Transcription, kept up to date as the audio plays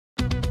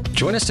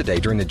Join us today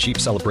during the Jeep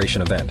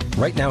Celebration event.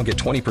 Right now, get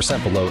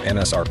 20% below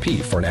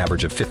MSRP for an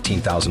average of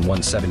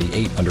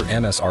 $15,178 under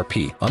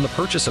MSRP on the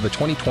purchase of a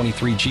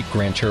 2023 Jeep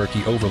Grand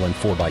Cherokee Overland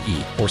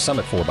 4xE or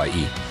Summit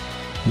 4xE.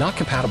 Not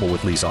compatible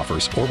with lease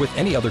offers or with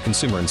any other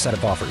consumer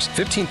incentive offers.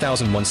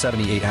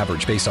 $15,178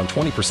 average based on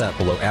 20%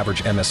 below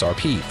average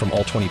MSRP from all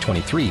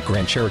 2023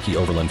 Grand Cherokee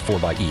Overland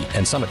 4xE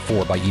and Summit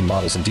 4xE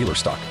models in dealer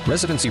stock.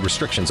 Residency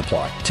restrictions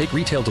apply. Take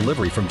retail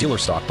delivery from dealer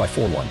stock by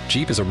 4/1.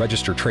 Jeep is a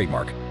registered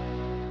trademark.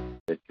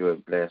 That you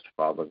have blessed,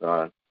 Father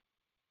God,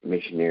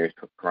 missionaries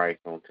for Christ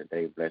on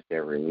today. Bless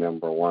every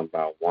member one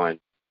by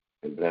one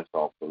and bless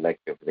all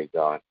collectively,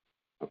 God.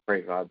 I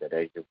pray, God, that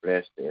as you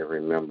bless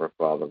every member,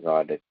 Father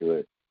God, that you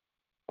would,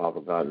 Father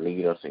God,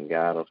 lead us and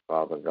guide us,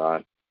 Father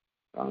God.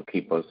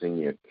 Keep us in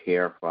your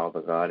care,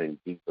 Father God, in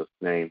Jesus'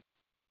 name.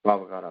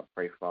 Father God, I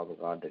pray, Father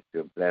God, that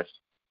you bless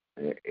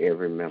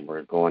every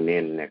member going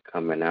in and they're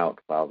coming out,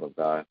 Father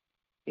God,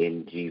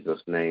 in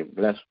Jesus' name.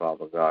 Bless,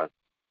 Father God,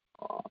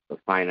 the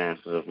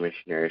finances of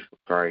missionaries for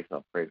Christ. I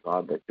pray,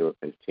 God, that you will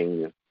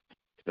continue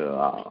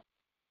to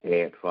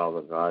add,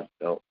 Father God,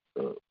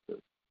 the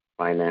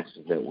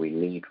finances that we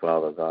need,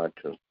 Father God,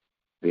 to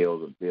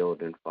build the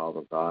building,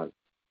 Father God.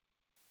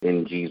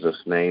 In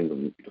Jesus'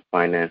 name, the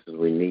finances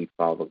we need,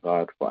 Father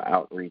God, for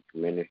outreach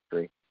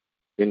ministry.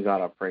 Then,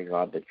 God, I pray,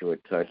 God, that you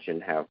would touch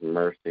and have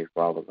mercy,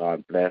 Father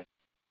God. Bless,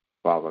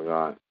 Father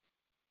God,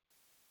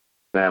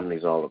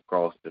 families all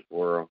across this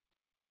world.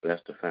 Bless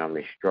the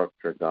family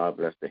structure, God.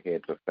 Bless the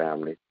heads of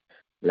families.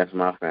 Bless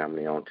my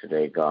family on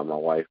today, God, my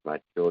wife, my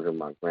children,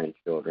 my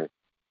grandchildren.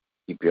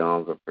 Keep your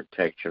arms of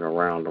protection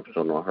around them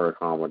so no hurt,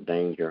 harm, or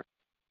danger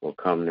will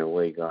come their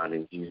way, God,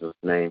 in Jesus'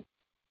 name.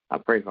 I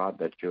pray, God,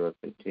 that you will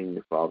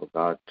continue, Father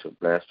God, to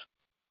bless,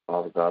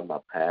 Father God, my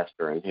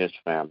pastor and his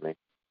family.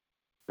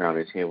 Crown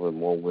his head with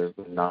more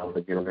wisdom,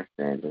 knowledge, and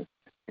understanding.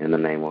 In the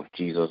name of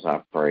Jesus,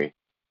 I pray.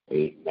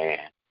 Amen.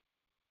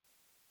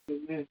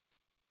 Amen.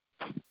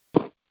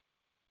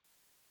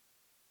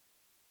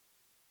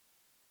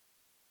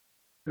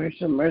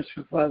 Gracious and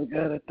merciful Father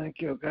God, I thank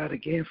you, O God,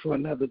 again for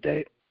another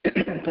day.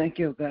 Thank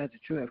you, O God,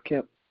 that you have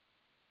kept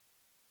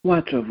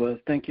watch over us.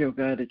 Thank you, O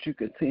God, that you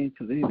continue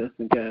to lead us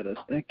and guide us.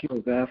 Thank you, O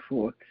God,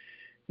 for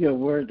your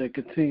word that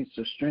continues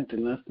to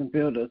strengthen us and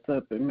build us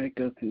up and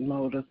make us and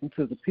mold us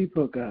into the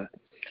people, of God,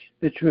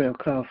 that you have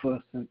called for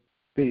us to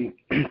be.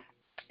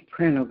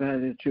 Praying, O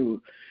God, that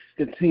you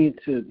continue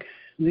to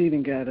lead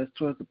and guide us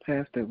towards the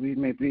path that we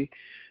may be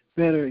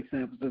better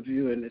examples of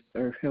you in this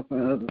earth, helping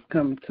others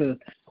come to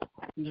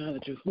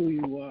knowledge of who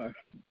you are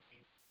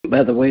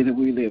by the way that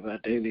we live our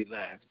daily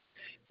lives.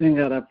 Then,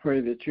 God, I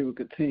pray that you will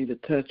continue to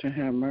touch and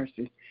have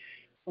mercy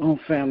on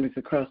families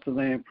across the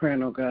land,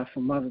 praying, oh God, for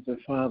mothers and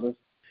fathers,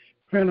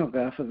 praying, oh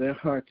God, for their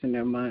hearts and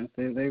their minds,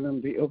 that they will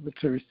be able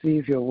to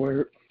receive your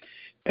word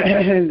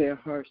in their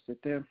hearts,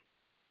 that their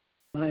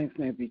minds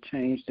may be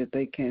changed, that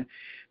they can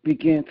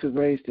begin to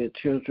raise their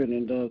children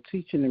in love,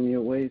 teaching them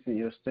your ways and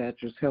your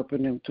statutes,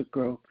 helping them to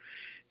grow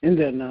in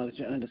their knowledge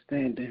and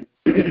understanding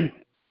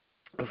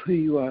of who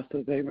you are,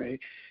 so they may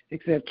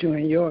accept you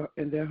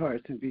in their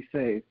hearts and be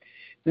saved.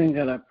 Then,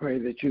 God, I pray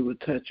that you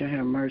would touch and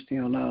have mercy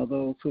on all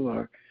those who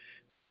are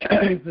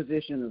in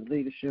position of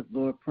leadership,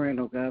 Lord, praying,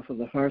 oh God, for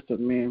the hearts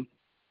of men,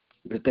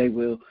 that they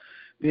will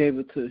be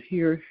able to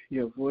hear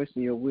your voice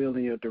and your will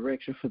and your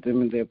direction for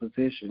them in their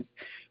positions.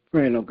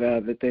 Praying, oh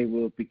God, that they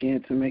will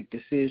begin to make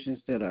decisions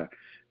that are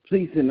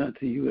pleasing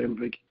unto you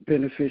and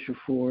beneficial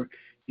for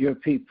your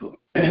people.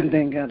 And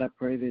then, God, I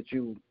pray that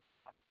you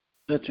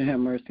touch and have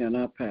mercy on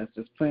our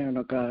pastors, praying,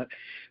 oh God,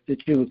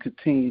 that you will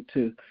continue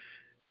to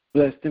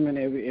bless them in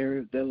every area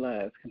of their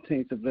lives,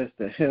 continue to bless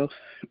their health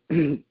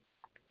and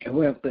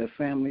wealth, their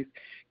families,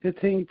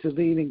 continue to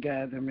lead and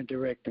guide them and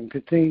direct them,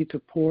 continue to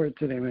pour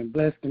into them and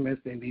bless them as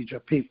they need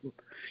your people.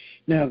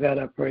 Now, God,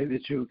 I pray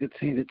that you will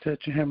continue to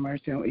touch and have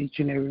mercy on each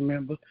and every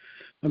member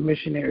of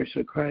Missionaries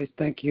for Christ.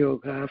 Thank you, oh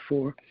God,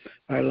 for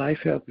our life,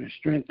 health, and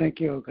strength. Thank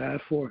you, oh God,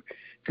 for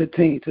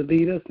continue to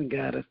lead us and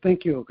guide us.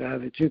 Thank you, oh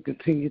God, that you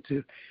continue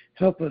to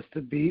help us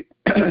to be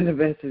the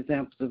best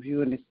examples of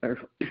you in this earth,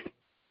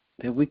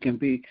 that we can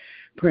be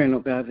praying, oh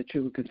God, that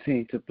you will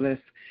continue to bless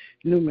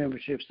new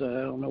memberships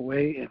on the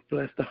way and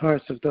bless the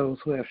hearts of those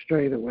who have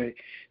strayed away,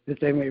 that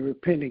they may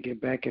repent and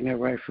get back in their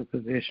rightful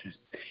positions.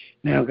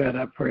 Now, God,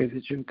 I pray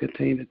that you will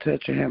continue to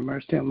touch and have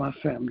mercy on my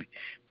family.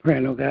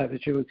 Praying, oh God,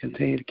 that you will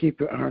continue to keep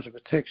your arms of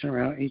protection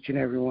around each and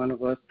every one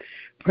of us.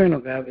 Praying, oh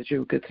God, that you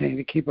will continue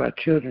to keep our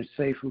children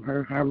safe from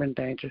hurt, harm, and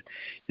danger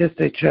as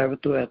they travel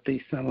throughout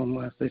these summer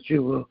months, that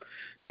you will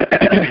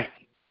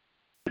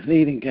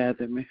lead and guide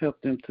them and help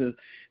them to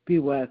be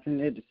wise in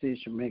their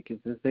decision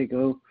makings as they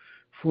go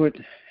forth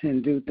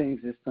and do things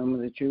this summer,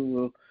 that you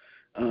will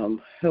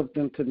help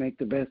them to make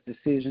the best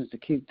decisions to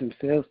keep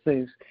themselves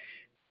safe.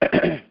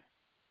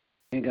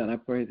 And God, I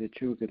pray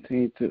that you will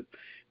continue to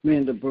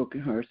mend the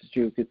broken hearts, that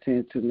you will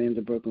continue to mend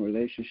the broken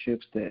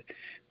relationships, that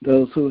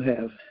those who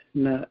have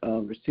not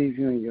received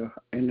you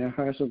in their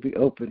hearts will be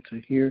open to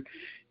hear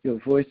your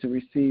voice and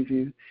receive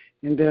you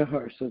in their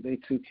hearts so they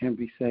too can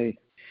be saved.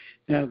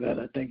 Now, God,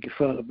 I thank you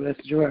for all the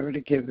blessings you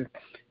already given.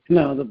 and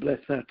all the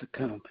blessings are to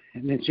come.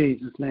 And in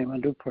Jesus' name I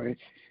do pray.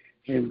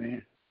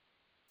 Amen.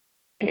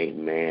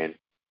 Amen.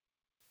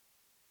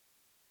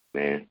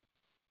 Man,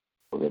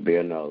 will there be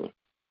another?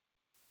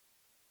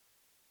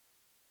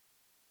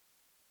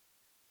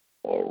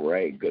 All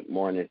right. Good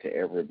morning to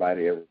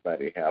everybody.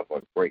 Everybody have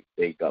a great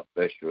day. God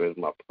bless you. Is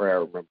my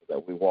prayer. Remember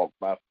that we walk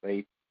by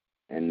faith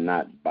and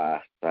not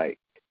by sight.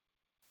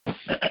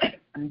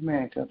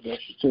 Amen. God bless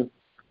you too.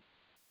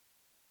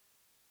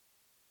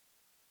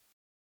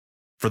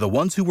 For the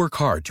ones who work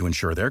hard to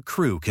ensure their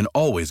crew can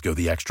always go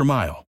the extra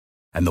mile,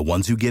 and the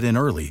ones who get in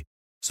early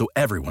so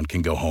everyone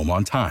can go home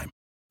on time,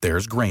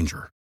 there's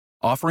Grainger,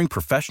 offering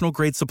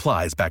professional-grade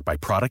supplies backed by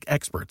product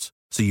experts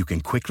so you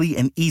can quickly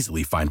and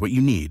easily find what you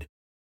need.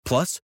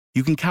 Plus,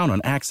 you can count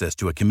on access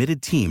to a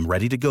committed team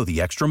ready to go the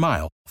extra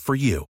mile for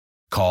you.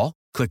 Call,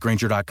 click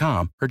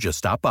Grainger.com, or just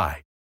stop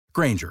by.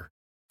 Grainger,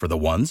 for the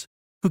ones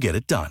who get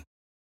it done.